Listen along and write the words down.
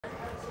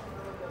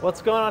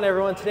What's going on,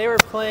 everyone? Today we're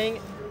playing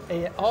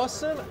an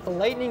awesome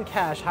Lightning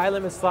Cash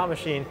high-limit slot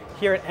machine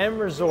here at M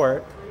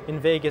Resort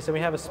in Vegas, and we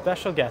have a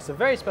special guest, a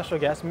very special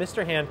guest.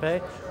 Mr.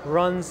 Handpay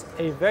runs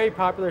a very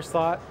popular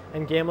slot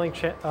and gambling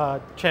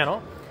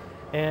channel,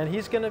 and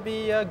he's going to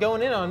be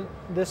going in on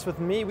this with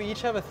me. We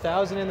each have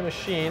 1,000 in the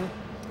machine,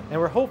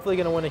 and we're hopefully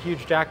going to win a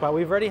huge jackpot.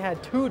 We've already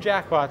had 2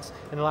 jackpots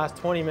in the last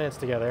 20 minutes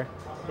together.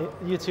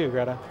 You too,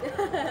 Greta.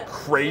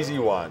 Crazy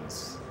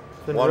ones.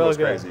 Been One real was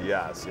good. crazy,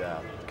 yes,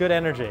 yeah. Good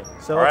energy.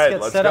 So All let's right,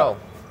 get let's set go. up.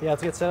 Yeah,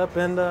 let's get set up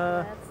and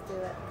Let's do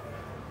it.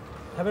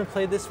 haven't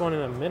played this one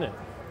in a minute.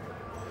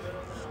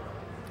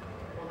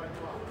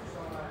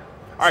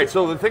 All right,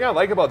 so the thing I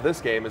like about this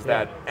game is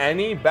that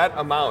any bet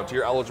amount,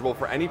 you're eligible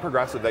for any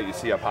progressive that you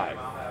see up high.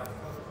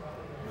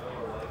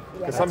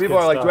 Because some people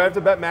are like, do I have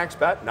to bet max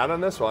bet? Not on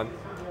this one.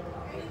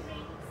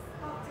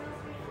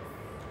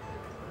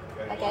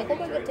 Okay, I think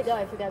we're good to go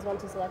if you guys want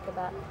to select the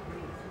bet.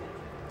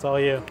 It's all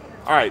you.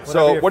 All right, Whatever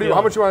so you're how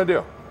feeling. much you want to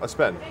do? A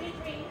spin.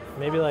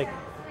 Maybe like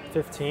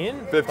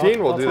 15?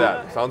 15, we'll do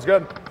that. that. Sounds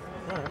good.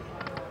 All right.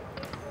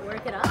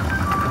 Work it up.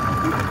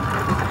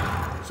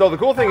 So the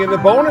cool thing, in the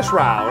bonus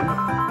round,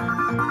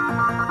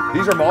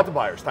 these are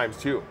multipliers, times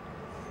 2.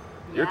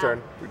 Your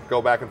turn. We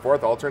go back and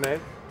forth,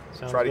 alternate.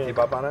 Sounds Try to good. keep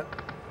up on it.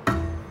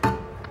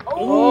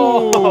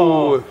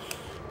 Oh! Ooh.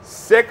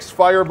 6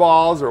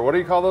 fireballs, or what do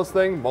you call those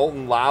things?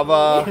 Molten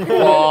lava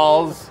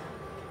balls.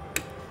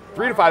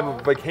 3 to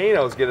 5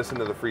 volcanoes get us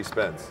into the free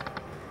spins.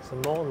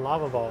 Some molten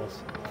lava balls.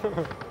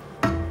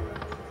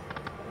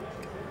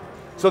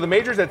 So the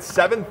major's at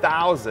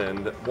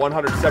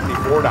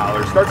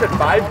 $7,174. Starts at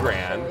 $5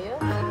 grand. Show you.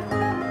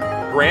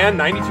 Grand,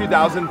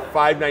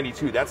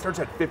 $92,592. That starts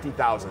at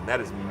 $50,000. That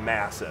is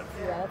massive.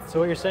 Yes. So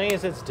what you're saying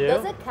is it's due?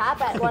 Does it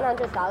cap at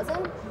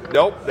 100,000?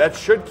 Nope, that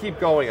should keep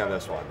going on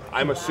this one.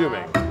 I'm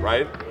assuming,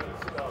 right?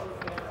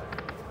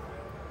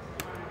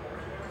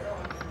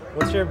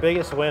 What's your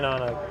biggest win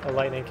on a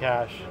Lightning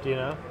Cash? Do you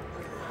know?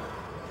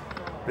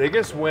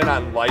 Biggest win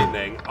on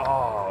Lightning.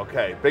 Oh,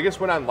 okay.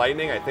 Biggest win on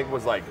Lightning, I think,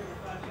 was like,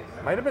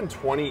 might have been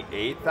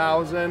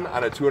 $28,000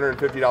 on a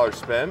 $250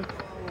 spin.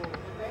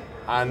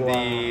 On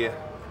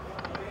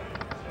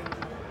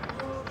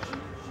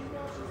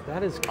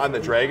That is the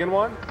Dragon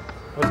one.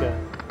 Okay.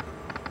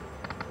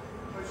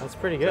 That's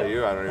pretty good. that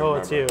you? I don't even Oh,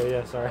 it's you. remember.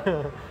 Yeah, sorry.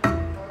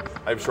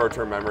 I have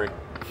short-term memory.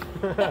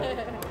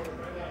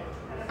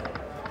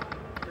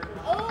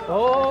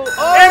 Oh!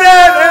 In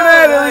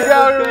it! Here we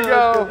go, here we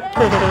go.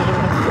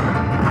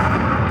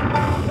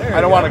 I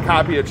don't want to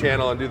copy a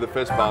channel and do the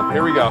fist bump.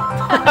 Here we go. Oh,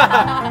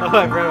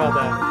 I forgot about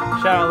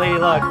that. Shout out Lady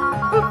Luck.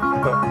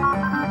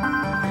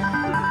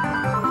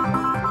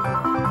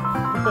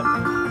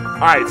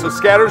 All right, so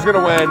Scatter's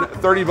gonna win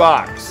 30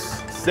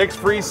 bucks. 6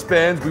 free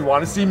spins. We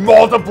want to see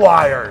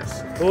multipliers.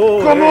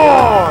 Ooh, Come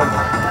on!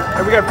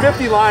 And we got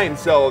 50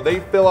 lines, so they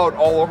fill out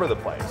all over the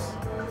place.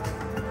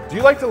 Do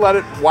you like to let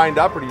it wind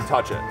up, or do you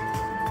touch it?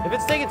 If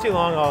it's taking too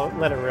long, I'll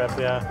let it rip,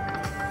 yeah.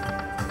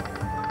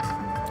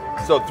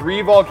 So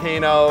 3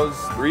 volcanoes,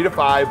 3 to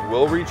 5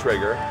 will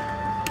re-trigger.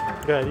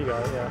 Good, you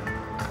got it, yeah.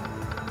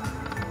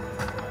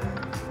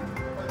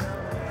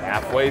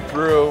 Halfway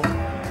through.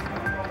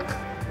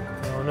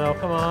 Oh no,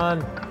 come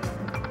on.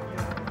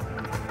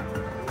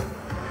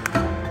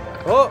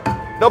 Oh!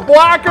 The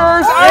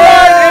blockers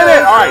are in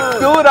it! All right,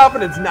 fill it up,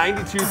 and it's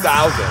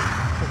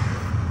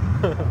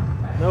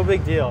 92,000. No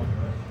big deal.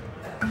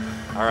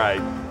 All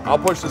right, I'll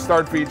push the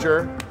start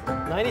feature.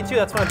 92,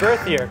 that's my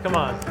birth year, come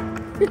on.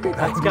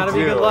 That's gotta be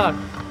good luck.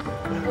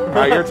 All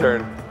right, your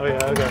turn. Oh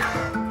yeah, okay.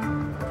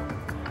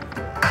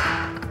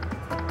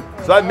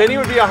 So that mini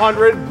would be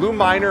 100, blue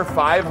minor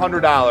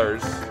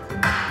 $500.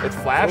 It's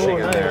flashing Ooh,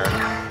 in nice. there.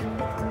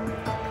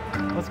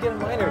 Let's get a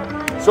minor.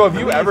 So have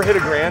you ever hit a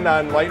grand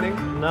on Lightning?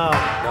 No.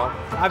 No?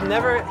 I've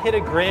never hit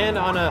a grand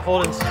on a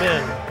hold and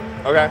spin.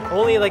 Okay.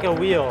 Only like a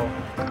wheel.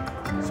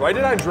 So I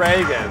did on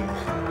Dragon.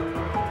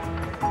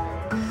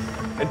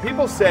 And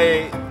people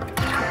say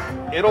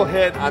it'll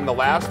hit on the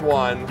last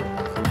one,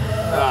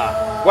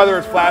 whether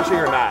it's flashing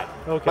or not.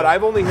 Okay. But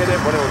I've only hit it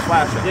when it was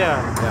flashing.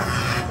 Yeah.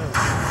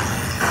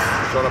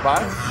 Showed up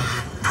high?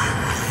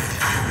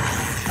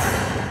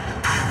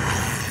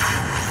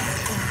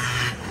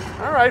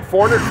 All right,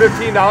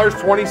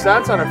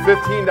 $415.20 on a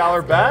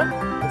 $15 bet.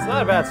 It's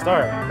not a bad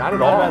start. Not at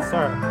Not all. a bad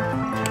start.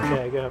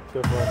 Okay, go for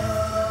it.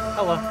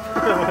 Hello.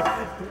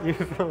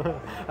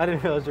 I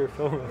didn't realize you were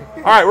filming.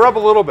 All right, we're up a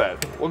little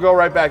bit. We'll go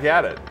right back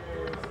at it.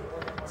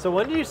 So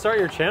when did you start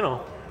your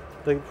channel?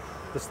 The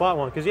slot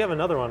one, because you have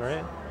another one,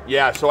 right?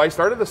 Yeah, so I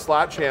started the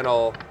slot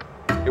channel,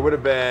 it would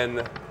have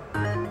been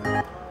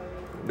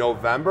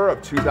November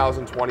of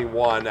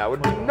 2021. That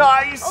would be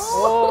nice.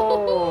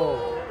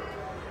 Oh.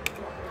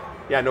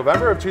 Yeah,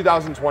 November of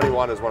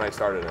 2021 is when I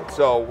started it.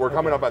 So we're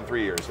coming up on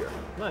 3 years here.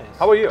 Nice.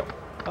 How about you?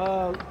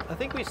 I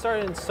think we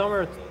started in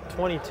summer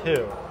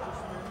 22.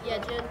 Yeah,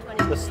 June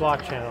 20. The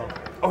slot channel.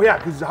 Oh yeah,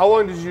 because how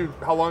long did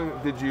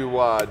you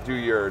do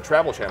your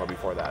travel channel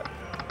before that?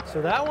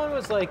 So that one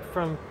was like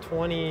from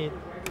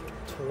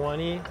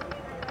 2020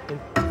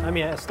 I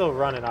mean, I still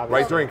run it,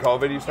 obviously. Right during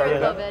COVID, you started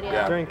During that? COVID,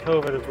 yeah. During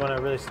COVID is when I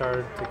really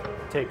started to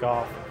take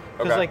off.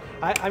 Because Okay.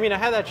 like, I mean, I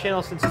had that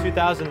channel since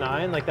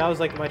 2009. Like that was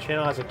like my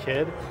channel as a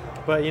kid.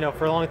 But you know,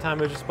 for a long time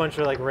it was just a bunch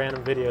of like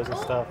random videos and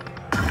stuff.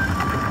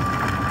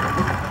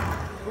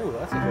 Ooh,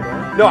 that's a good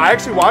one. No, I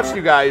actually watched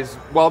you guys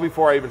well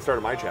before I even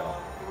started my channel.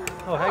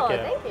 Oh, heck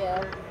yeah. Thank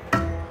you.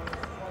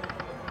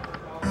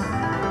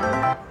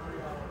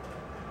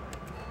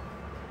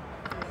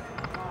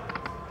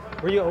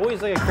 Were you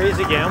always like a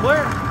crazy gambler?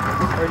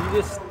 Or you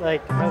just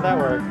like, how'd that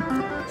work?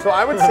 So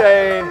I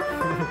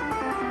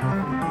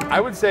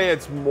would say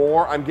it's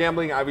more, I'm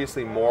gambling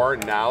obviously more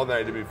now than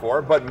I did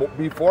before, but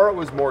before it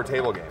was more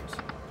table games.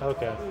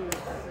 Okay.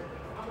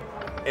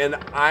 And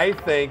I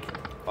think,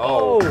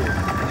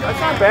 that's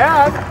not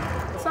bad.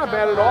 That's not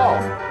bad at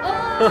all.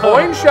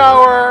 Coin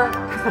shower.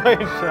 Coin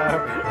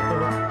shower.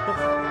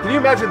 Can you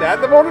imagine that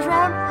in the bonus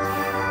round?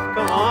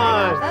 Come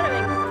on. That'd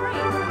make me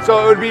crazy.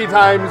 So it would be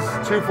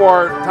times 2,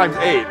 4, times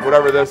 8,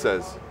 whatever this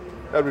is.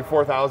 That would be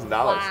 $4,000.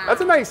 Wow.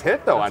 That's a nice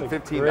hit though That's on a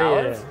 $15.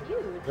 great hit.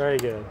 Huge. Very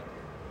good.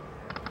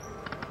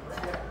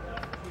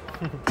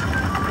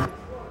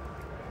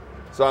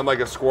 So I'm like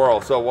a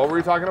squirrel. So what were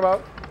we talking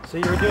about? So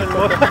you were doing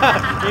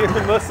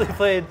you mostly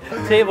played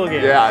table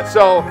games. Yeah,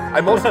 so I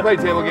mostly played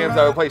table games.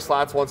 I would play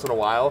slots once in a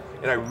while,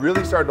 and I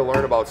really started to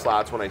learn about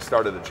slots when I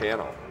started the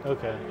channel.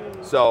 Okay.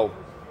 So,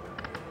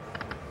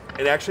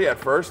 and actually at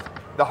first,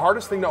 the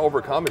hardest thing to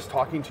overcome is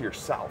talking to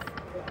yourself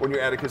when you're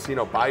at a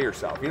casino by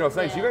yourself. You know, it's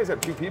nice. You guys have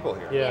 2 people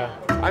here. Yeah.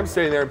 I'm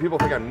sitting there and people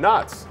think I'm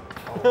nuts.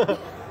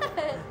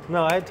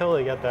 No, I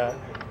totally get that.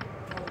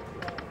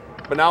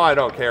 But now I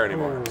don't care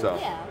anymore. So,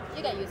 Yeah,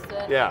 you got used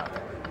to it. yeah.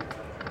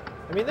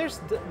 I mean, there's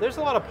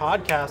a lot of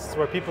podcasts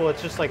where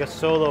it's just like a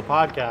solo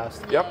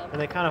podcast. Yep.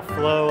 And they kind of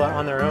flow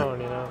on their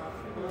own, you know.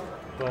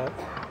 But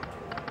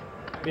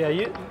yeah,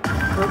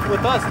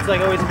 with us, it's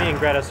like always me and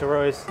Greta, so we're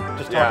always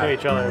just talking to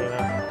each other, you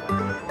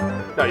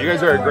know. No, you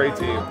guys are a great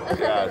team.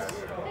 Yes.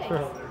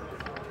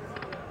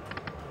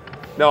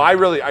 No, I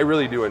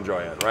really do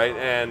enjoy it, right?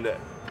 And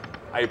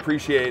I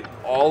appreciate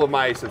all of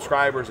my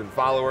subscribers and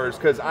followers,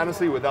 because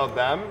honestly, without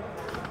them,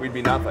 we'd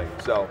be nothing.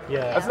 So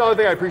Yeah. that's another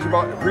thing I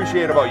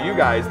appreciate about you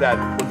guys, that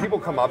when people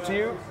come up to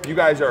you, you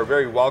guys are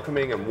very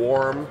welcoming and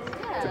warm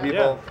to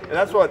people. Yeah. And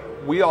that's what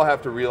we all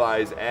have to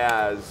realize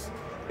as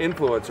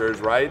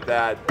influencers, right?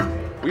 That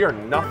we are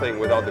nothing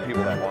without the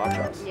people that watch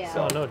us. Yeah.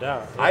 Oh, no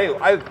doubt. I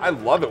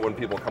love it when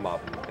people come up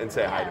and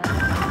say hi to me.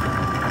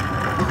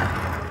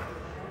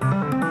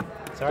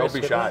 Sorry, Don't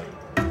be shy.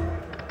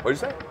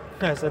 What'd you say?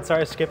 I said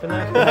sorry, skipping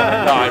that. No,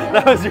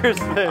 That was your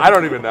spin. I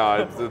don't even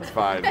know. It's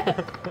fine. As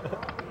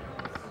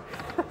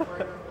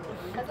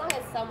long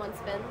as someone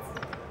spins.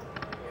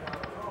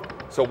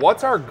 So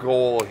what's our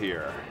goal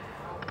here?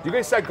 Do you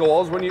guys set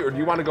goals or do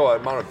you want to go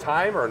an amount of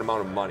time or an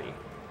amount of money?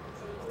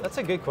 That's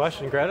a good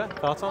question, Greta.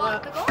 Thoughts on Well,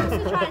 that? the goal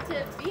is to try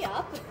to be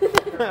up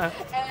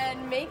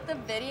and make the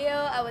video,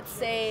 I would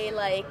say,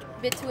 like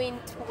between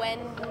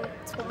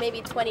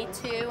maybe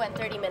 22 and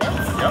 30 minutes.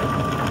 Yep.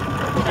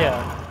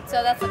 Yeah.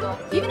 So that's the goal.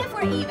 Even if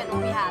we're even,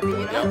 we'll be happy, you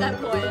know, at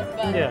that point.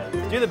 But Yeah.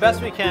 Do the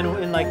best we can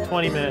in like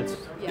 20 minutes,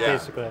 Yeah.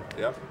 basically.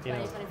 Yep. You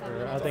know, 25 or I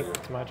minutes. think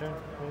it's my turn.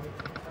 Maybe.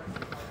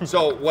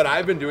 So what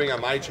I've been doing on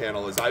my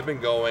channel is I've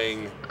been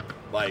going,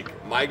 like,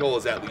 my goal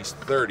is at least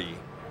 30,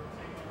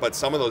 but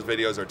some of those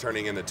videos are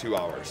turning into 2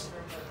 hours.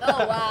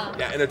 oh wow.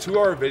 Yeah, and a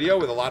 2-hour video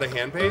with a lot of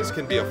hand pays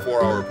can be a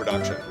 4-hour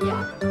production.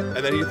 Yeah. And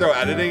then you throw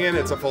editing in,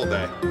 it's a full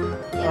day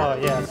Oh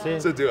yeah. See.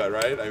 to do it,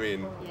 right? I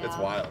mean, it's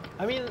Yeah. wild.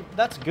 I mean,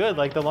 that's good.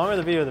 Like the longer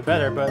the video, the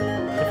better. But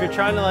if you're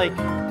trying to like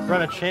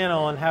run a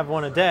channel and have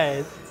one a day,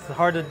 it's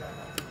hard to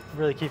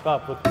really keep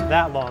up with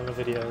that long of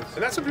videos.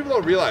 And that's what people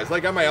don't realize.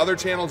 Like on my other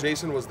channel,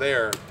 Jason was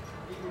there.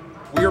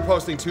 We were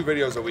posting 2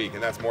 videos a week,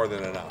 and that's more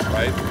than enough,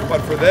 right?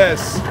 But for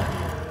this,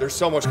 there's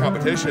so much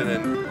competition,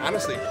 and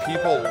honestly,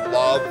 people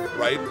love,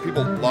 right?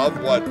 People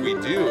love what we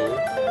do,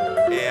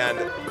 and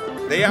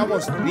they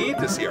almost need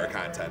to see our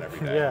content every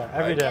day. Yeah,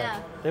 every right? day.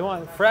 Yeah. They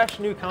want fresh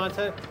new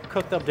content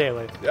cooked up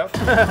daily. Yep.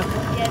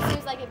 Yeah, it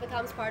seems like it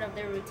becomes part of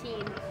their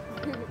routine.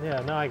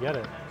 Yeah, no, I get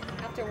it.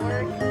 After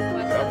work, watch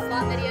some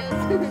slot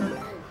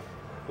videos.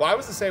 Well, I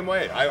was the same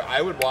way.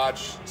 I would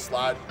watch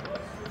slot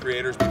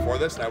creators before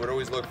this, and I would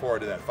always look forward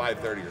to that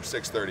 5:30 or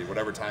 6:30,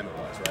 whatever time it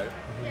was, right?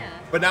 Yeah.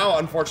 But now,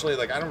 unfortunately,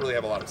 like I don't really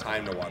have a lot of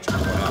time to watch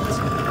anyone else.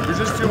 There's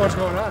just too much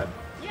going on.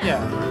 Yeah.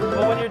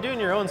 Well, when you're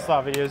doing your own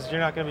slot videos, you're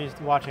not going to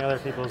be watching other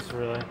people's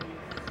really,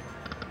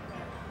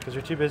 because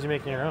you're too busy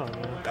making your own.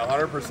 You know?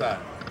 100%.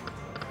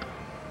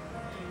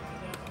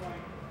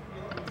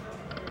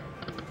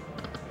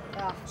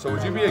 Yeah. So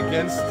would you be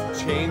against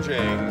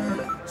changing?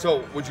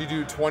 So would you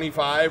do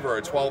 25 or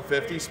a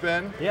 1250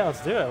 spin? Yeah,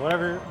 let's do it.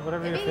 Whatever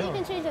Maybe you're you feeling.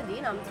 can change the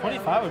denom too.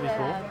 25 would be cool.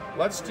 Yeah.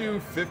 Let's do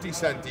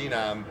 50-cent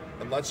denom,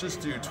 and let's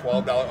just do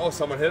 $12. Oh,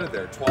 someone hit it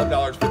there.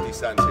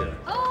 $12.50 here.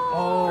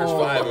 Oh. There's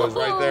 5. It was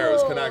right there. It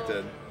was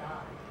connected.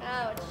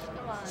 Ouch.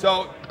 Come on.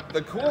 So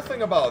the cool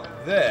thing about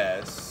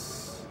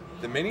this,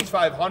 the Mini's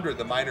 500,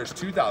 the Minor's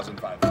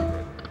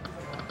 2,500.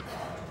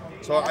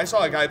 So I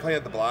saw a guy playing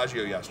at the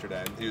Bellagio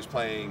yesterday, and he was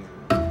playing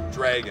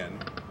Dragon,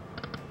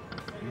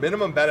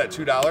 minimum bet at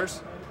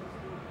 $2,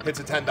 hits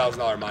a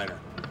 $10,000 minor.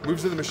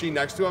 Moves to the machine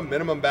next to him,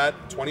 minimum bet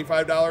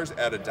 $25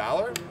 at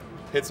 $1,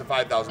 hits a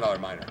 $5,000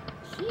 minor.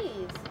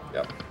 Jeez.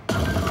 Yep.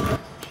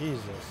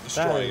 Jesus,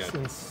 Destroying that is it.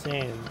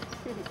 insane.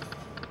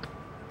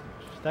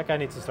 That guy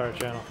needs to start a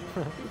channel.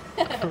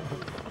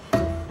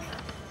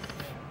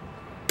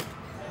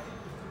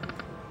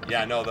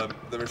 Yeah, no,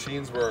 the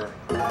machines were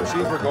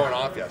going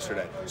off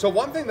yesterday. So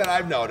one thing that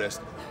I've noticed,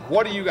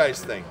 what do you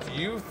guys think? Do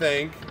you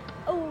think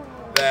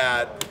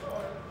that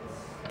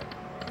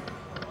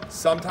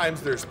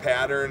sometimes there's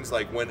patterns,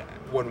 like when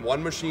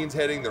one machine's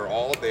hitting,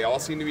 they all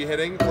seem to be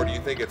hitting, or do you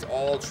think it's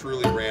all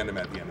truly random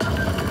at the end of the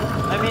day?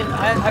 I mean,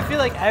 I feel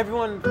like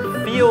everyone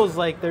feels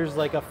like there's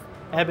like a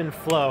ebb and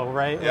flow,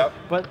 right? Yep.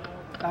 But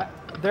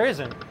there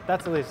isn't.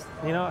 That's at least,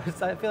 you know, I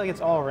feel like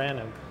it's all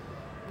random.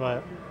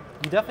 But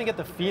you definitely get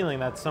the feeling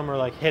that some are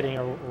like hitting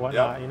or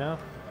whatnot, Yep. you know?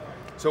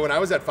 So when I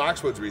was at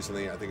Foxwoods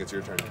recently, I think it's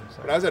your turn.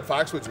 When I was at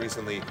Foxwoods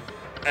recently,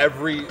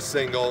 every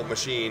single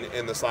machine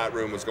in the slot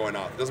room was going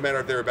off. It doesn't matter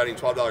if they were betting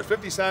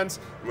 $12.50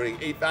 and winning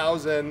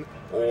 $8,000,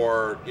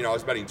 or I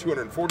was betting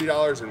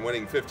 $240 and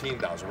winning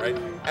 $15,000, right?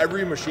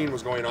 Every machine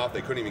was going off.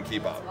 They couldn't even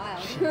keep up.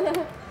 Wow.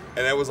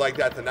 And it was like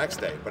that the next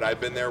day. But I've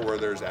been there where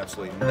there's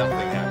absolutely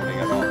nothing happening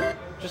at all.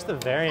 Just the I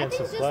variance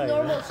think of it's play. just you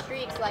know? normal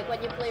streaks, like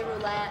when you play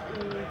roulette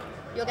and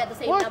you'll get the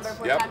same What? number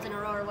 4 Yep. times in a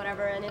row or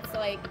whatever, and it's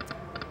like,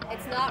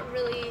 it's not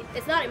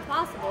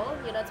impossible,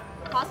 it's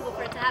possible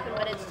for it to happen,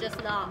 but it's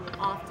just not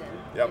often,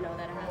 Yep. that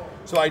it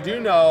happens. So I do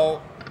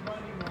know,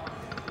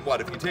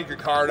 if you take your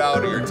card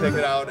out or your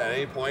ticket out at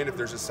any point, if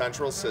there's a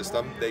central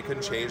system, they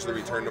can change the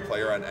return to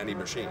player on any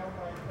machine.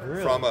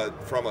 Really?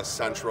 From a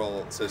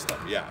central system,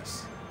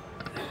 yes.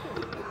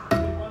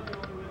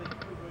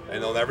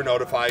 And they'll never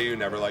notify you,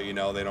 never let you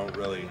know. They don't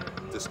really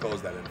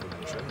disclose that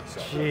information. So.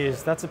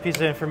 Jeez, that's a piece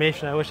of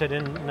information I wish I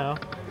didn't know.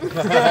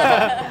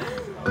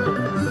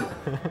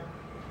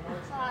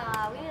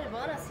 We need a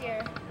bonus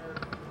here.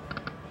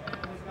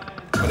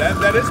 But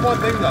that is one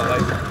thing though.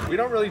 Like, we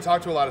don't really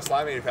talk to a lot of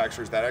slot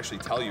manufacturers that actually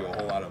tell you a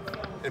whole lot of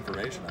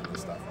information on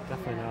this stuff.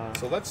 Definitely not.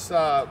 So let's.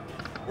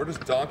 We're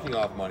just donking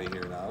off money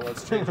here now.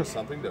 Let's change to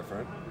something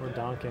different. We're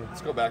donking.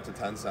 Let's go back to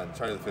 10 cents.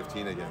 Try the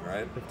 15 again,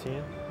 right? 15?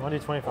 You want to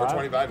do 25? Or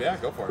 25, yeah,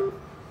 go for it.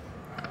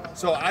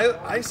 So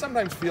I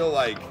sometimes feel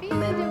like. Maybe you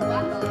can do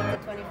 $1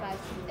 at 25.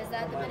 Is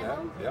that the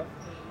minimum? Yep.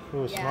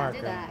 Ooh, Yeah, smart.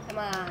 do guy. that. Come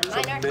on.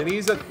 So Minor.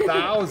 minis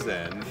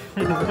 1,000,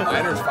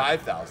 miners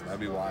 5,000. That'd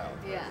be wild.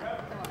 Yeah,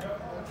 come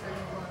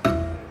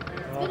on.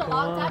 It's been a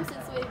long time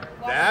since we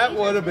watched That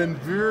would have been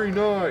very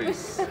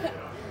nice.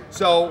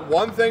 So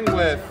one thing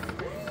with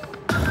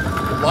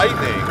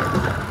Lightning,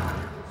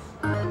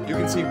 you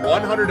can see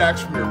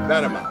 100x from your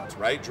bet amount,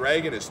 right?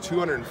 Dragon is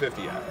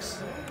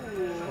 250x.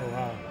 Oh,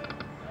 wow.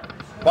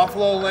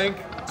 Buffalo Link,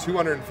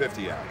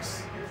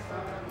 250x.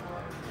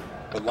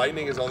 But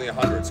Lightning is only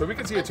 100, so we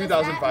can see a But does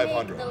that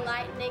 2,500. make the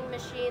lightning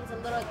machines a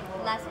little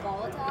less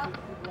volatile?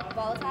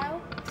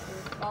 Volatile?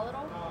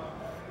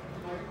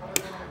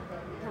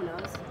 Who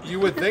knows? You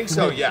would think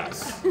so,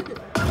 yes. You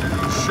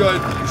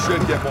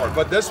should get more.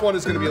 But this one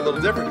is going to be a little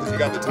different because you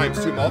got the ×2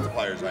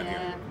 multipliers on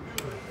here.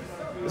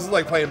 This is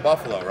like playing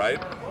Buffalo,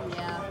 right?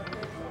 Yeah.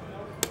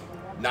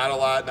 Not a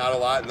lot,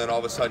 and then all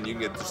of a sudden you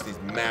can get just these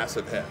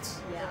massive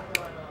hits. Yeah.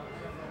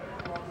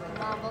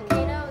 Come on,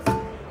 volcanoes.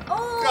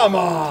 Oh! Come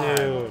on!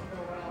 Dude.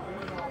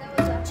 Oh,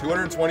 that was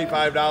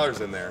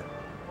 $225 in there.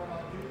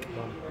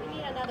 we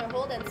need another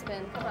hold and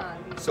spin. Come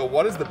on. So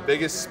what is the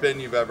biggest spin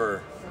you've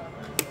ever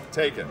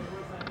taken?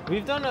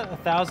 We've done a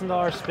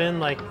 $1,000 spin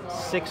like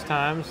 6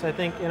 times, I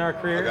think, in our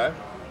career. Okay.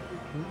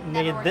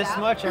 Made Never this worked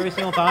out. much every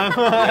single time.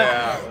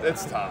 Yeah,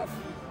 it's tough.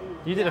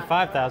 You did a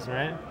 5,000,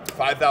 right?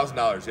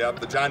 $5,000, yep.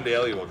 The John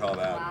Daly will call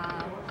that.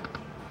 Wow.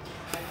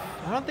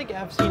 I don't think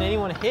I've seen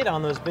anyone hit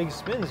on those big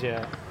spins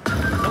yet.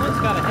 Someone's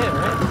got to hit,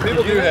 right?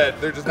 People Did you do hit,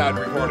 they're just not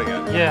recording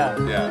it. Yeah.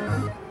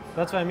 Yeah.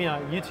 That's what I mean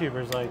on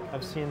YouTubers. Like,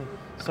 I've seen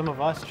some of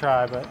us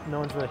try, but no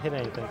one's really hit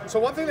anything. So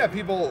one thing that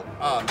people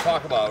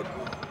talk about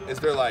is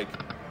they're like,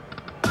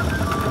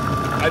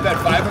 I bet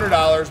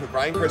 $500 with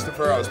Brian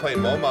Christopher. I was playing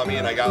Mo Mummy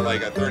and I got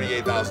like a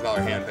 $38,000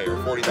 Handpay or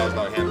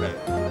 $40,000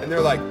 Handpay. And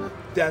they're like,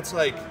 that's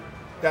like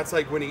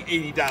winning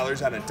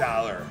 $80 on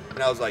 $1.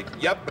 And I was like,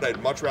 yep, but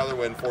I'd much rather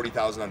win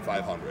 $40,000 on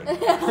 500.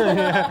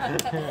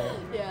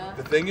 Yeah.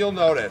 The thing you'll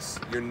notice,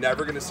 you're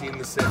never going to see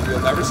the same. You'll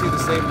never see the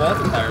same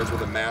multipliers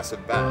with a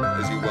massive bet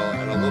as you will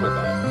in a little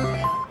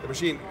bet. The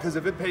machine, because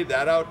if it paid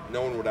that out,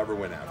 no one would ever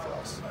win after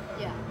us,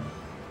 Yeah.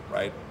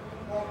 right?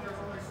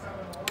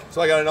 So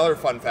I got another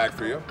fun fact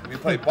for you. If you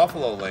play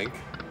Buffalo Link,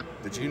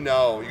 did you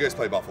know? You guys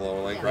play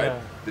Buffalo Link, right?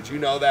 Yeah. Did you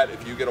know that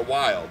if you get a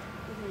wild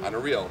on a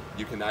reel,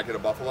 you cannot get a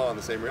buffalo on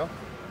the same reel?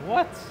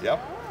 What? Yep.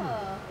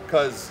 Oh.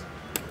 Because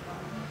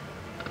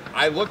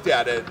I looked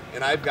at it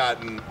and I've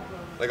gotten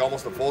like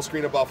almost a full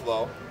screen of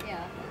buffalo.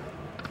 Yeah.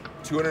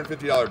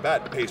 $250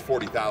 bet pays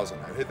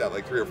 $40,000. I've hit that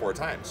like 3 or 4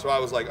 times. So I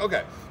was like,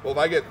 okay, well if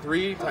I get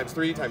 3 times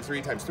 3 times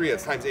 3 times 3,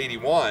 that's times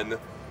 81,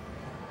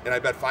 and I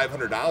bet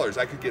 $500,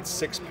 I could get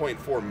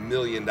 $6.4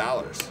 million.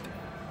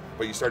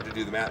 but you start to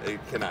do the math, it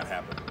cannot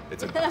happen.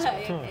 It's impossible.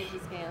 It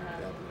just can't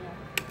happen.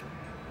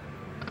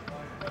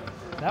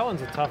 That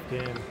one's a tough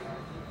game.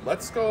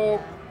 Let's do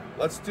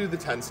the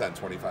 10-cent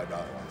 $25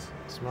 ones.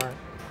 Smart.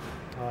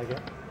 I like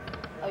it.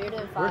 Oh, you're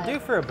doing 5. We're due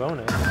for a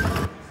bonus.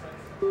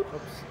 Oops.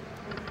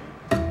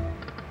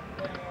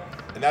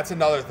 And that's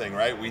another thing,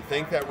 right? We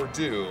think that we're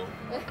due.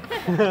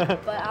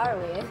 But are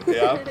we?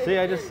 Yeah. See,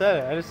 I just said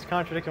it. I just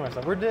contradicted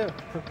myself. We're due.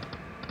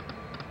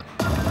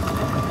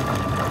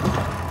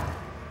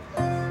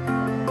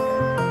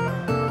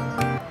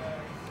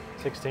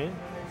 $16.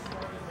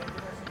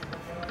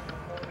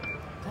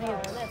 Dang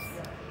it.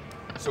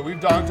 So we've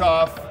donked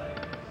off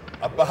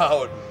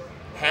about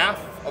half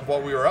of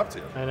what we were up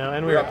to. I know,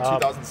 and we're we're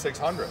up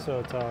 2,600.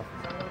 So tough.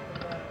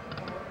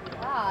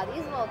 Wow,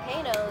 these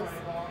volcanoes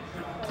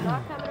are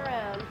not coming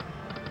around.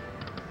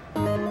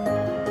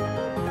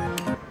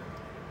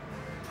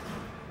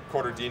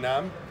 Quarter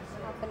denom,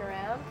 Hopping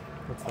around.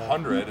 What's that?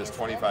 100 is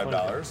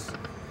 $25.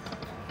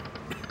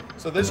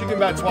 So this you can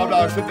bet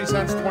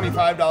 $12.50,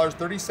 $25,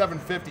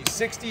 $37.50,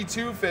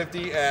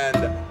 $62.50, and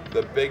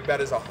the big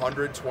bet is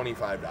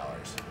 $125.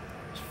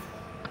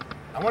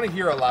 I want to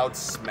hear a loud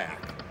smack.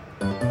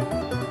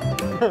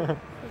 And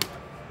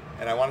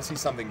I want to see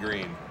something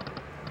green.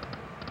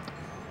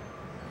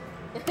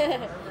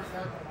 Come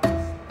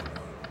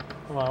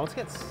on, let's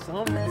get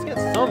some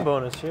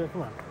bonus here.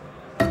 Come on.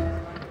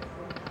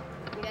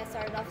 You guys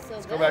started off so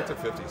good. Go back to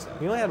 50 cents.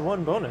 We only had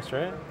one bonus,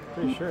 right?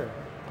 Pretty sure.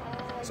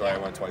 Sorry, I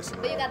went twice in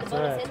a row. But you got the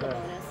bonus right, in the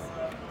right. bonus.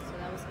 So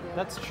that was cool.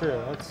 That's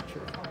true. That's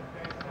true.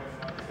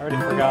 I already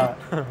forgot.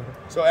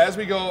 So as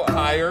we go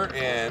higher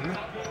in,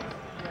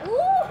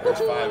 there's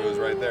 5, it was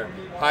right there.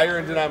 Higher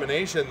in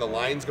denomination, the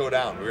lines go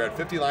down. We were at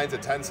 50 lines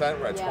at 10 cent,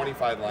 we're at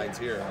 25 lines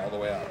here, all the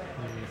way up.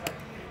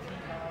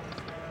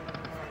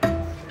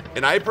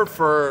 And I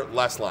prefer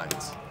less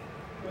lines.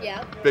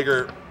 Yeah.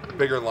 Bigger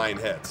line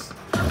hits.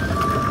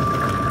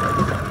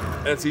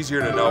 And it's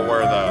easier to know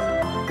where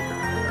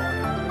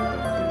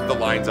the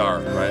lines are,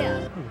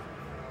 right?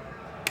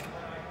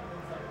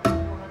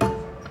 Yeah.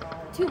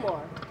 2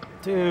 more.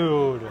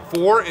 Dude,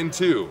 4 and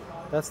 2.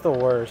 that's the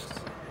worst.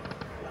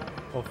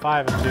 Well,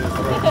 5 and 2 is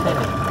the worst.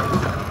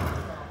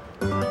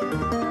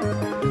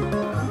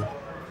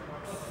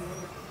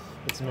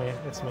 It's me.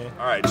 It's me.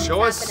 All right,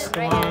 show us.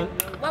 Happening Come right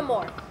here. One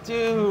more.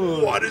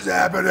 Dude. What is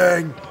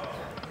happening?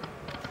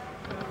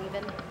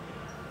 Even.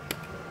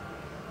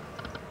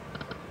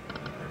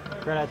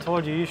 Brett, I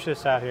told you should have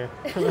sat here.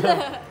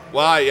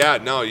 Well, yeah,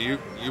 no, you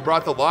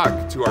brought the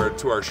luck to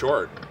our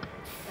short.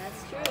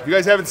 That's If true. you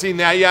guys haven't seen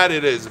that yet,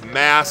 it is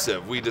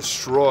massive. We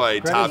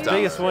destroyed Top Brett's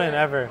biggest Dollar. win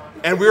ever.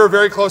 And we were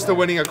very close to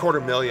winning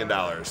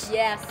 $250,000.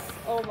 Yes.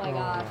 Oh my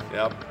gosh.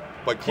 Yep.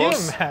 But Can you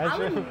close. I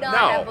imagine? would not No.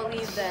 have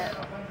believed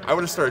that. I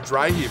would have started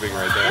dry heaving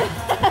right there.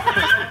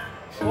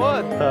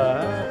 What the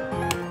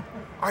heck?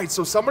 All right,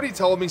 so somebody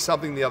told me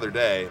something the other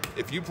day.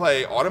 If you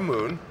play Autumn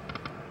Moon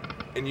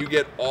and you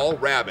get all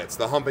rabbits,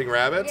 the humping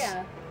rabbits,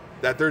 Yeah.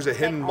 that there's a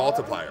hidden Like all of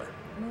them? multiplier.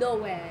 No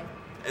way.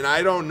 And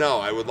I don't know.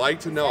 I would like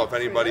to know that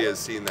if anybody true? has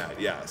seen that.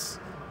 Yes.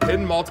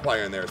 Hidden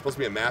multiplier in there. It's supposed to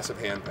be a massive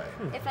hand pay.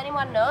 If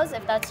anyone knows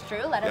if that's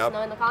true, let Yep. us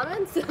know in the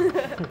comments.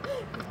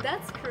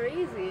 That's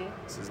crazy.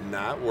 This is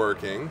not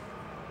working.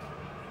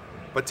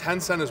 But 10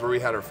 cent is where we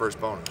had our first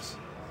bonus.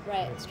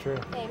 Right. That's true.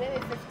 Hey, maybe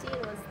 15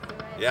 was the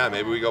right. Yeah,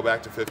 maybe we go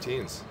back to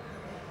 15s.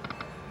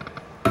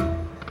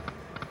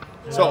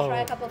 You So- wanna try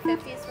a couple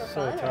 50s for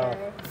So fun? tough.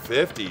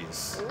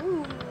 50s. Or?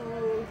 Ooh.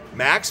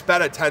 Max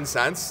bet at 10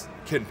 cents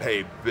can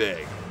pay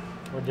big.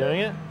 We're doing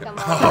it? Come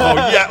on. Oh,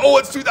 yeah. Oh,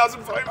 it's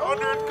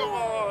 2,500. Come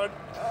on.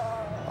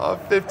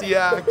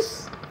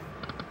 50x.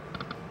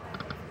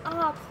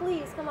 Ah,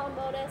 please, come on,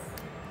 bonus.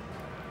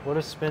 What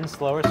if spin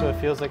slower so it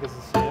feels like it's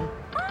the same?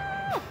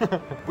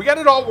 We got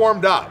it all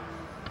warmed up.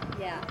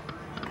 Yeah,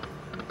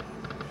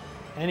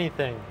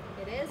 Anything.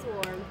 it is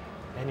warm.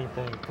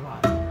 Anything. Come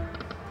on.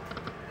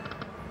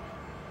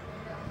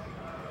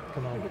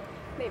 Come on.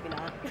 Maybe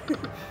not.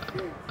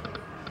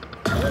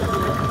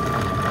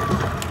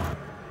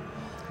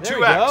 There 2x.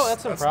 we go.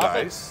 That's some That's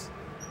profit. nice.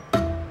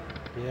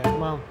 Yeah,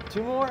 come on.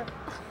 2 more.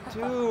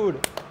 Dude.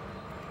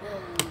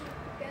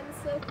 Getting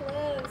so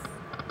close.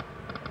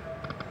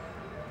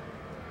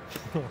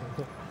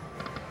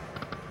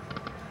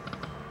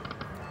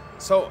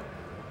 So,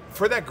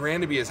 for that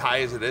grand to be as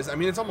high as it is, I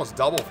mean, it's almost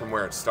double from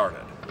where it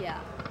started. Yeah,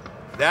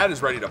 That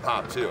is ready to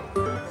pop, too.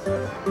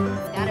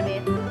 it's gotta be.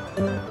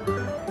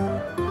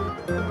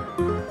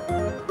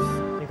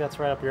 I think that's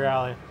right up your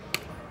alley.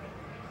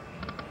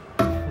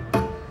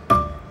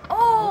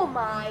 Oh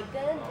my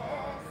goodness.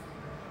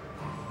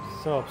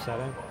 So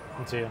upsetting.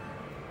 Let's see you.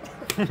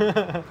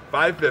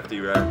 550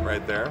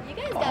 right there. You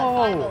guys got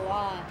 5 a Oh.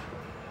 lot.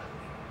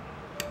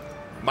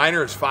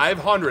 Minor is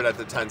 500 at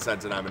the 10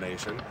 cent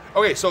denomination.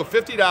 Okay, so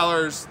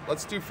 $50.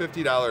 Let's do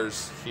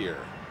 $50 here.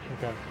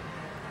 Okay.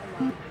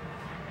 You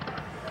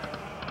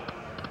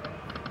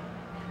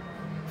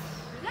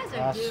guys are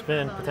Last due for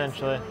spin, bonus,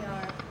 potentially. you really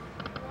are.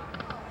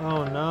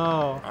 Oh no.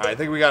 All right, I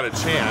think we got a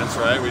chance,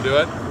 right? We do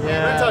it?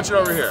 Yeah. Touch it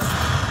over here.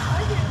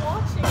 I've been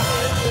watching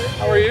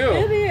How are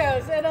you? video.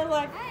 And I was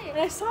like, and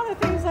I saw the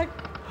thing, I was like,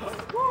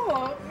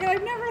 whoa, I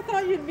never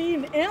thought you'd be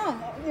in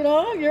M. You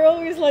know, you're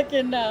always like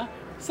in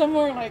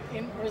somewhere like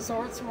in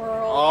Resorts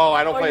World. Oh,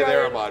 I don't or play you're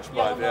there in much,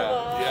 but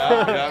Yamava.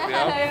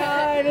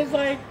 yeah. And it's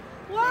like,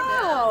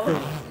 wow.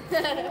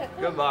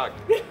 Good luck.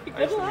 Good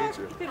Nice luck.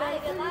 to meet you. Good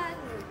luck. Good luck.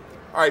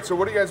 All right, so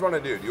what do you guys want to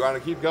do? Do you want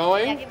to keep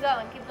going? Yeah, keep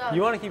going, keep going.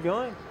 You want to keep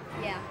going?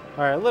 Yeah.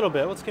 All right, a little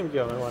bit. Let's keep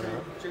going. Why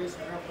not?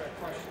 Jason, real quick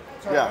question.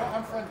 So Yeah.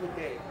 I'm friends with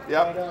Dave.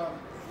 Yep.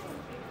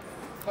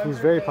 But, He's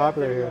very 100K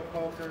popular video here.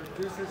 Poker,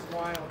 Deuces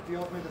Wild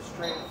deals me the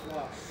straight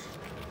flush.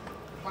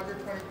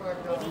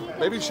 $125 bet.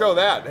 Maybe show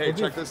that. Hey,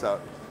 check this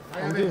out. I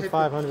I'm haven't doing hit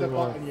 500 the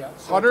more. button yet.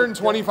 So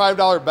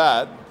 $125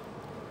 bet.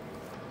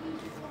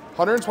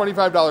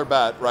 $125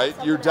 bet, right?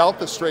 You're dealt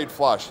the straight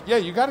flush. Yeah,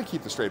 you got to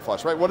keep the straight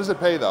flush, right? What does it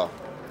pay though?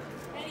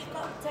 Any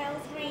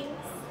cocktails, drinks,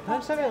 Can I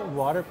just have a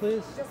water,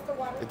 please? just the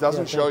water? It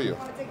doesn't Yeah, show thank you.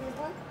 Want to take this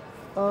one?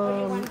 Or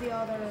you Um, want the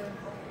other?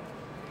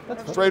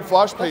 that's fine. Straight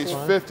flush pays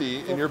fine.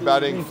 50 and you're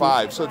betting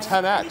 5, so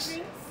 10x. Drinks?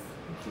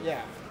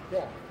 Yeah,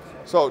 yeah.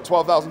 So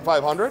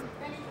 12,500?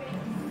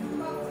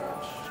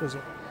 Just-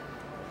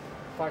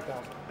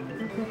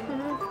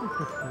 5,000.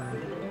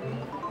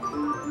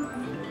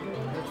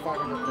 That's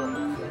 500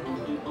 points.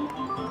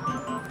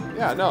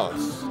 Yeah, no.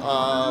 It's,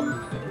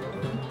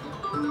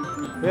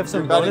 We have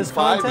some you're betting bonus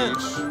 5 content.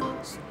 each.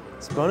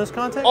 It's bonus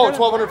content. Oh,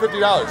 Brandon?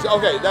 $1,250.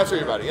 Okay, that's what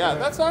you're betting. Yeah,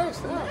 that's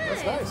nice. Yeah,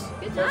 that's nice.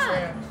 Good First job.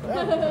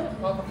 hand.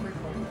 All the free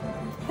points.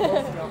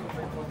 Mostly all the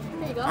free points.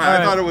 Here you go. All right, I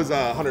Alright. thought it was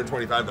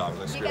 $125.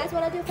 I You screwed guys up.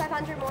 want to do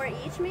 500 more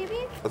each, maybe?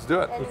 Let's do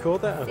it. And You cool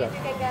with that? See Okay. if you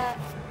can get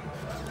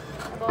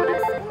a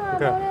bonus. Come on,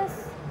 Okay. bonus.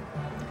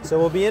 So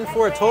we'll be in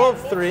for a total of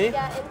Needs to 3,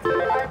 get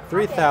into our pocket.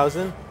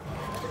 3,000,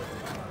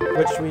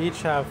 which we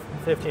each have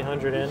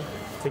 1,500 in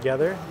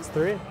together. It's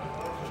 3.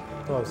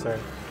 Oh, sorry.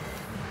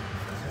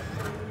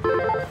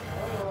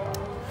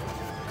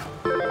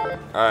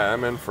 All right,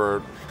 I'm in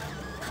for.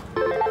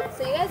 So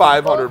you guys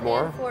 500 both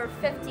more. in for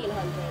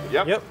 1,500.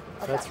 Yep. Yep,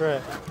 that's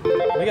right.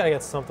 We gotta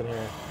get something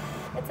here.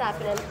 It's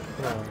happening.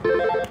 Come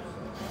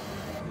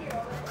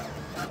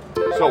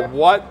on. So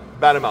what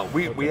bet amount?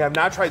 We have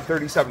not tried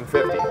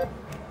 37.50.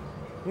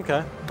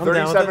 Okay. I'm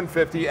down with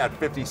 37.50 at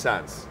 50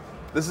 cents.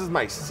 This is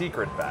my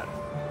secret bet.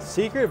 it.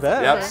 Secret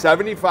bet. Yep,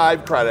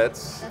 75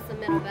 credits. That's the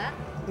middle bet.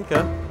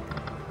 Okay.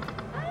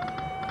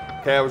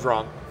 Okay, I was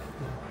wrong.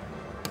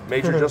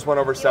 Major just went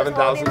over He was holding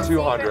the secret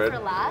 7,200. for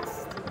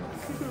last.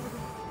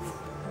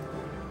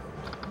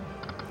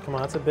 Come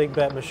on, it's a big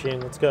bet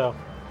machine. Let's go.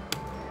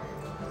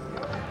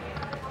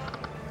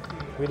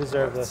 We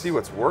deserve Let's this. see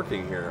what's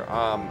working here.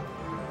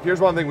 Here's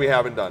one thing we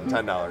haven't done,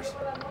 $10.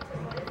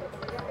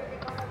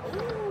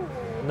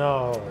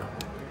 No.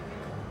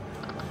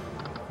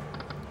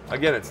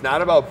 Again, it's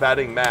not about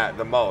betting Matt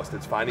the most,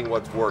 it's finding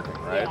what's working,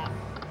 right? Yeah.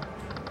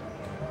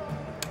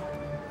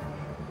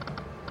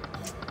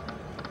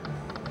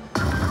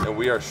 And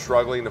we are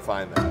struggling to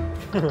find that.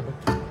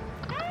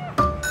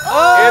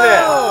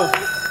 Oh!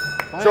 It is.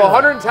 So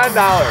 $110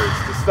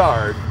 to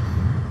start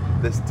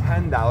this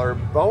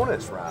 $10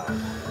 bonus round.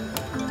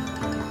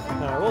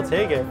 All right, we'll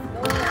take it.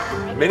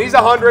 Mini's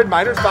 100,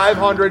 minor's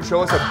 500.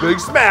 Show us a big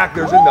smack.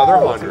 There's another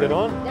That's a 100. good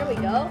one. There we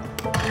go.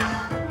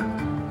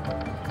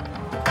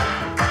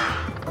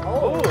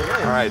 Oh,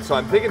 nice. All right, so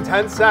I'm thinking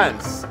 10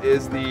 cents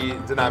is the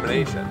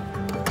denomination.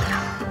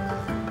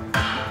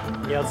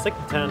 Yeah, let's stick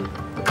to 10.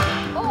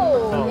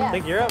 Oh, Oh, I yes.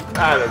 think you're up.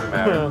 Ah, it doesn't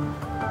matter. Come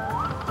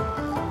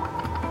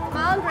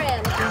on,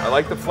 Graham. I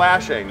like the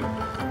flashing.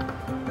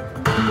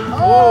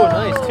 Oh,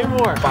 nice. 2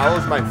 more.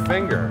 Follows my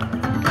finger.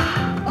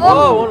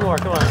 Oh, 1 more.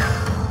 Come on.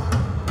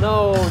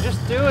 No,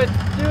 just do it.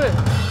 Do it.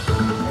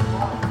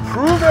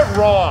 Prove it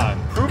wrong.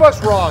 Prove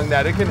us wrong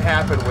that it can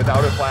happen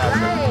without it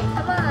flashing. Right,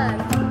 come on.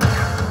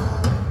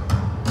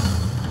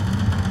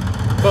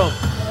 Boom.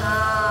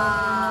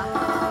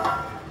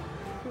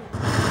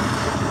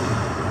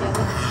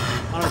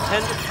 On a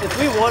 10, if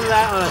we won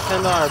that on a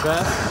 $10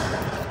 bet,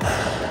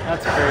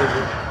 that's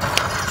crazy.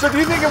 So do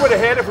you think it would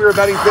have hit if we were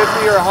betting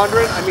 50 or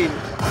 100? I mean,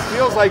 it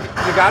feels like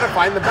you got to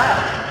find the bet.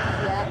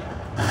 Yeah.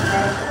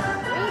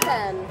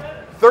 310.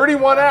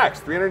 31x,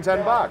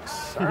 310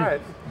 bucks. All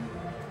right.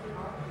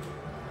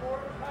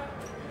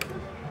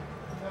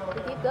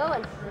 We keep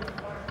going.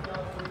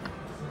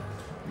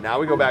 Now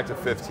we go back to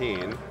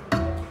 15.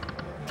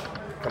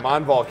 Come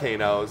on,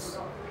 volcanoes.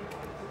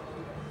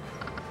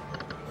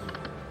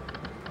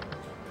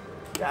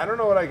 Yeah, I don't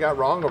know what I got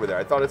wrong over there.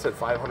 I thought it said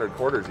 500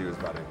 quarters he was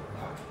betting.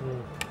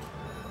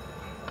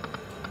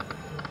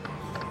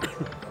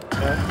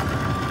 Okay.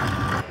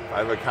 I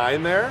have a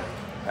kind there.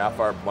 Half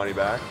our money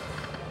back.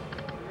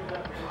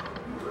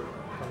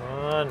 Come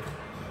on.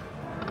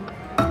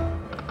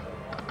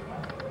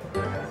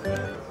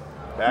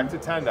 Back to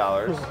 $10.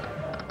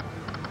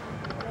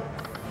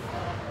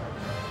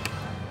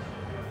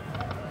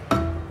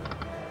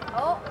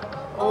 Oh.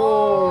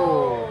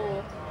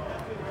 Oh.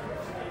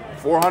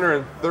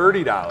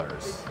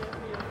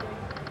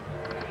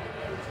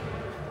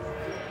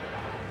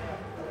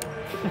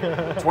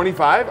 $430.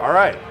 25? All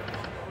right.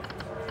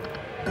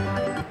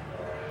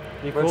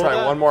 You I'm cool gonna try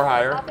with one more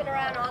higher. Hopping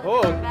around all the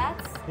Oh. different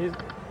bets. He's,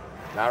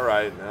 Not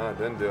right. No, it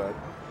didn't do it.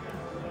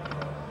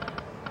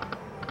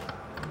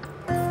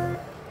 A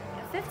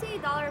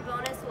 $50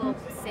 bonus will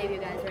save you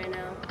guys right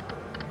now.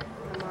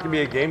 Come on. It can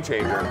be a game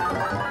changer.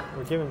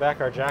 we're giving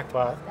back our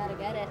jackpot. Gotta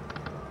get it.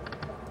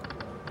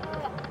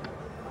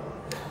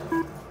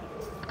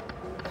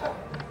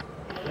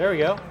 There we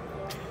go.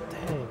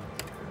 Dang.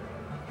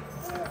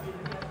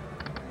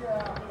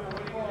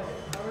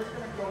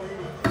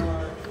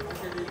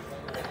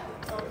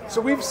 So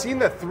we've seen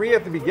the 3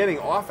 at the beginning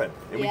often,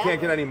 and we Yeah. can't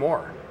get any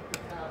more.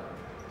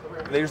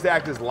 They just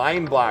act as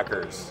line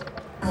blockers.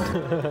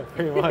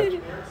 Pretty much.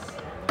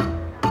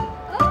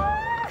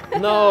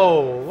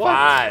 No. What?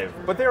 5.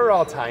 But they were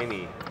all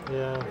tiny.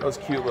 Yeah. Those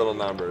cute little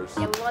numbers.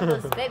 Yeah, we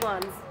want those big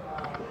ones.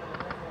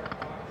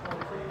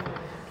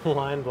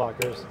 Line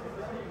blockers.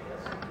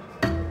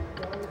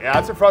 Yeah,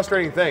 that's a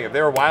frustrating thing. If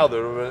they were wild,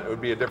 it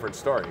would be a different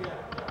story.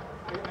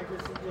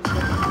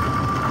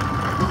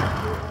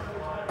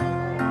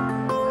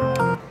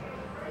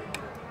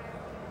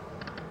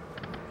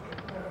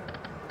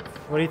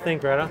 What do you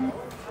think, Greta?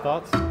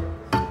 Thoughts?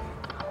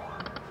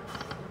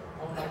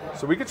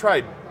 So we could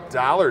try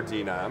dollar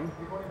denom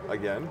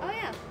again. Oh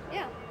yeah,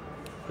 yeah.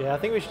 Yeah, I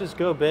think we should just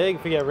go big.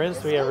 If we get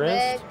rinsed, we get So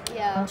rinsed. big,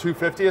 yeah.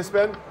 $2.50 a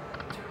spin?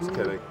 Just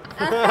kidding.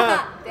 Dang.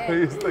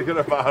 He's thinking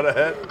about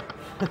it.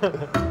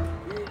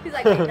 He's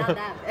like, wait, not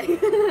that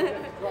big.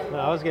 No,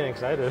 I was getting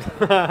excited.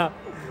 I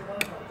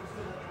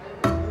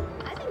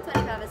think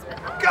 25 is good.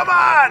 Oh, Come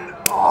on!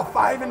 Oh,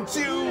 5 and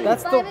 2.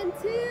 That's 5 the and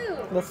 2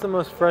 that's the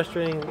most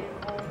frustrating.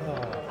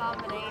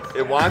 combination.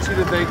 It wants you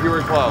to think you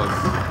were close.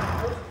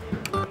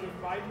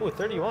 Ooh,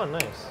 31,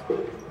 nice.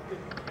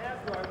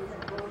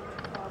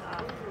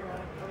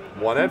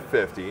 1 at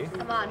 50.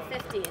 Come on,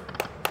 50.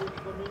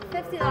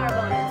 $50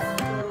 bonus.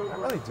 Not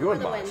really doing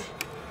For the much. win.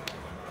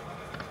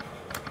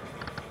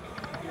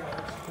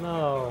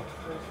 No.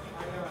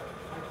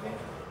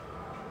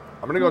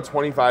 I'm gonna go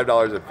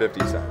 $25 at 50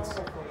 cents.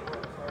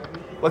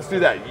 Let's do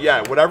that.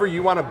 Yeah, whatever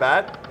you want to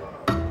bet,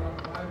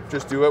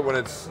 just do it when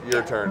it's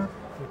your turn.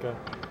 Okay.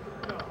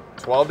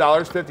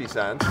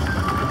 $12.50.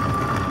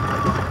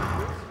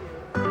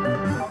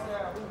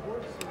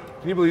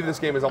 Can you believe this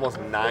game is almost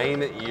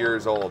 9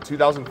 years old?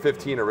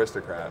 2015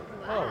 Aristocrat.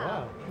 Oh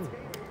wow.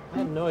 I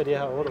had no idea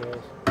how old it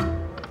was.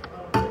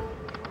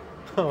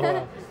 Oh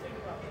wow.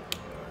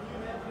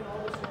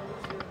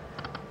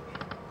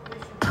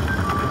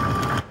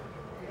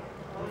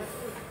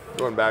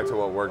 Going back to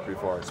what worked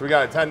before. So we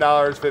got $10,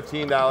 $15. 10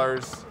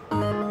 is the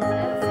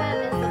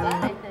bet,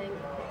 I think.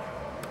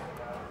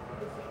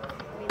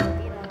 I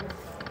mean,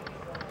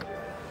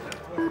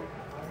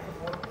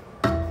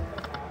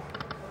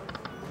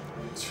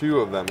 Two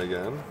of them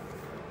again.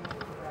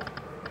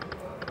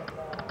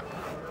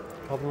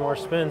 Couple more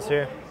spins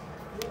here.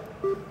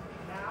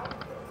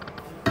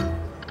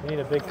 We need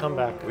a big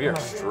comeback. We are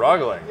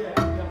struggling.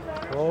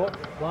 Oh,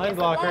 line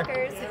blocker.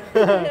 blockers.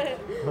 Big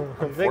line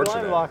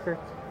Unfortunate. blocker.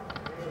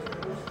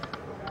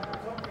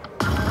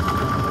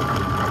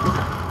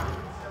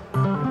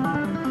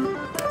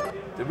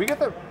 Did we get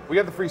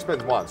the free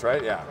spins once,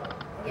 right? Yeah.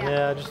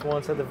 Yeah, just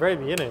once at the very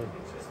beginning.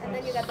 And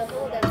then you got the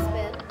hold and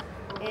spin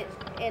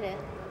in it.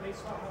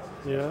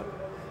 Yeah.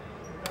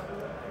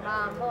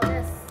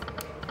 Bonus.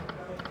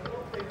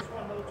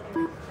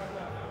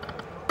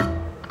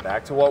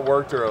 Back to what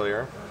worked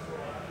earlier.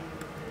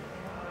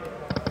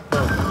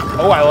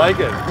 Oh, I like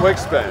it. Quick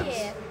spins.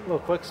 Yeah. A little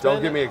quick spin.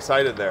 Don't get me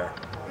excited there.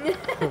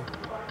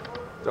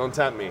 Don't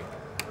tempt me.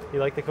 You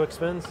like the quick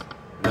spins?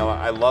 No,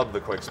 I love the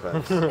quick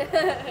spins. They're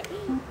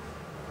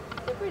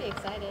pretty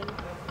exciting.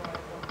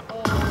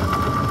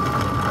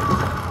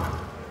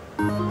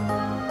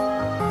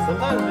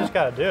 Sometimes you just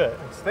gotta do it.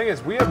 The thing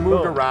is, we have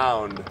moved Boom.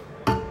 around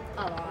A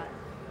lot.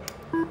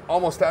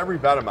 almost every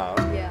bet amount,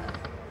 Yeah.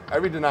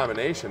 every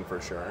denomination for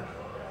sure.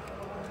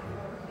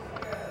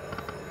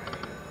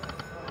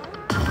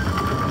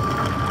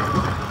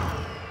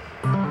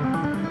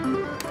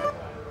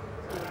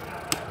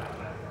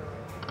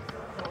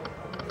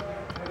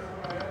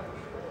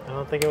 I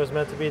don't think it was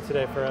meant to be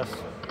today for us.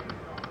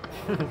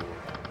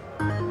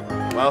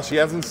 Well, she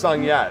hasn't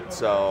sung yet,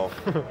 so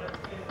Come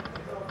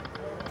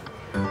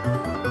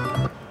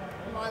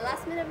on,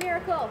 last minute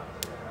miracle.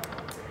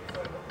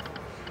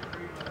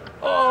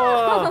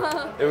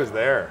 Oh! it was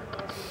there.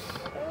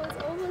 It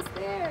was almost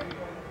there.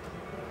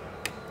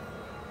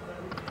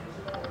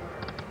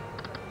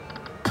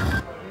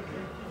 Come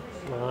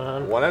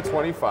on. 1 at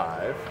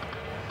 25.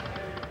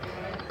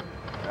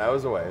 That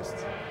was a waste.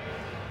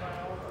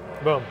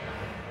 Boom.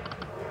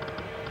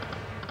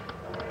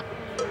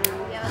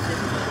 We have a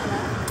 15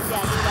 left.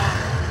 Yeah, do that.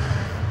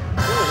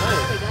 Ooh,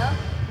 nice. There we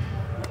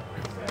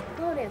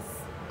go. Bonus.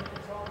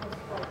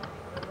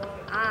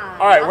 Ah.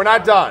 All right, we're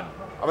not done.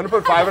 I'm going to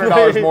put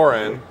 $500 more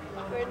in,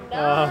 We're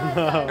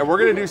not. and we're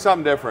going to do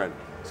something different.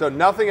 So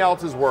nothing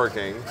else is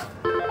working.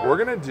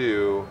 We're going to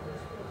do,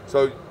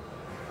 so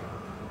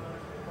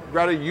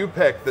Greta, you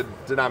pick the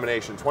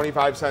denomination,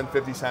 25 cents,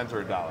 50 cents,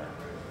 or $1.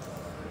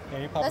 Yeah,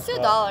 you pop Let's a do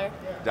spot.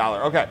 $1.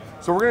 $1. Okay,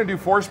 so we're going to do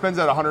 4 spins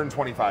at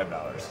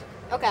 $125.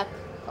 Okay.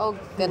 Oh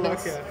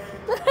goodness.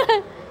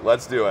 Okay.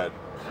 Let's do it.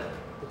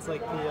 It's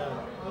like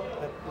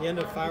the end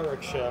of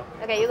fireworks show.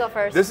 Okay, you go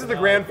first. This is the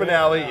grand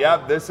finale.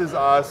 Yep, this is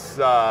us.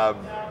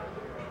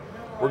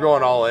 We're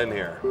going all in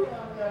here.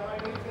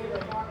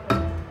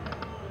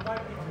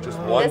 Just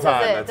one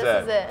time, that's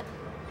This is it.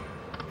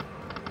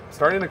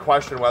 Starting to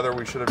question whether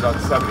we should have done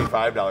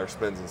 $75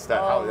 spins instead.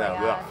 Oh my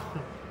gosh.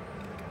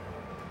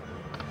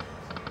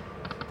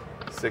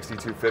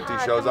 6250 Ah,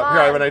 shows come up.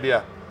 Here, I have on. an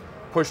idea.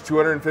 Push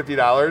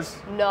 $250.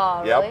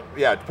 No, Yep. really?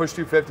 Yeah, push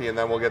 250 and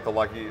then we'll get the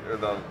lucky or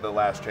the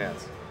last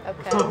chance.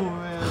 Okay. Oh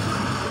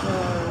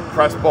man.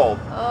 Press bold.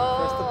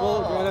 Press the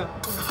bull, Greta.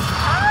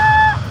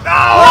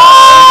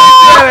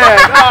 Oh! We did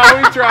it!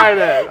 Oh, we tried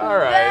it. All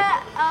right.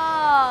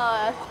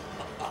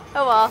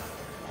 Oh well.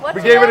 What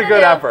We you gave it a gonna good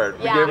do? effort.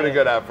 We Yeah. gave it a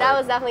good effort. That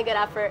was definitely good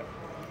effort.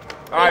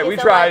 All right, Thank you we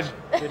so tried.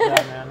 much. Good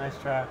job, man. Nice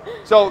try.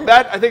 So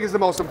that, I think, is the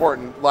most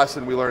important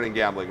lesson we learn in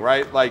gambling,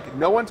 right? Like,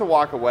 know when to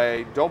walk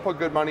away. Don't put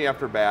good money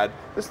after bad.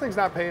 This thing's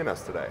not paying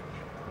us today.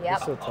 You're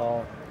Yep. so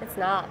tall. It's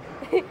not.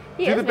 He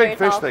Do is the very big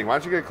fish tall. thing. Why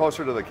don't you get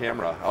closer to the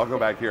camera? I'll go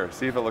back here.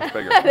 See if it looks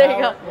bigger. There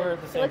you Now go. We're at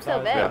the It same looks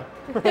so size.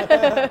 big.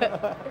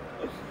 Yeah.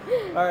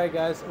 All right,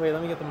 guys. Wait,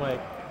 let me get the mic.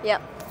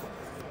 Yep.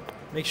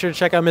 Make sure to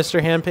check out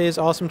Mr. Handpay's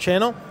awesome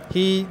channel.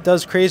 He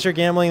does crazier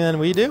gambling than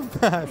we do,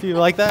 if you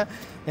like that.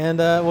 And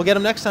we'll get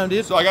him next time,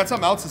 dude. So I got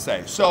something else to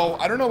say. So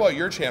I don't know about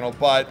your channel,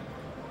 but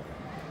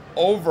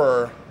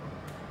over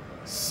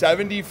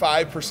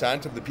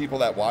 75% of the people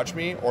that watch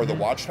me or the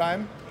watch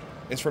time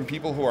is from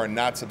people who are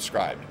not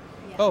subscribed.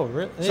 Oh,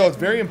 really? So it's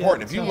very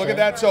important. If you look at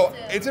that, so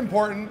it's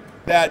important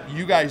that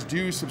you guys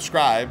do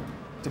subscribe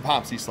to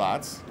Pompsie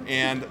Slots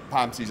and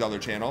Pompsie's other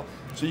channel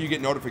so you get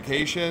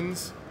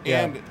notifications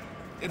and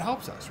it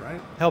helps us,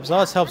 right? Helps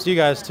us, helps you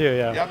guys too,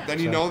 yeah. Yep. Then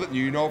you know that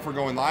if we're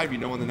going live, you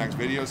know when the next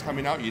video is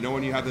coming out, you know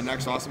when you have the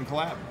next awesome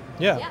collab.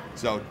 Yeah. Yeah.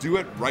 So do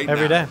it right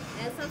Every now. day.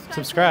 And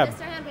Subscribe.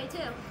 to Mr. Handpay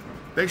too.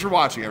 Thanks for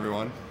watching,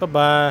 everyone.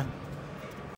 Bye-bye.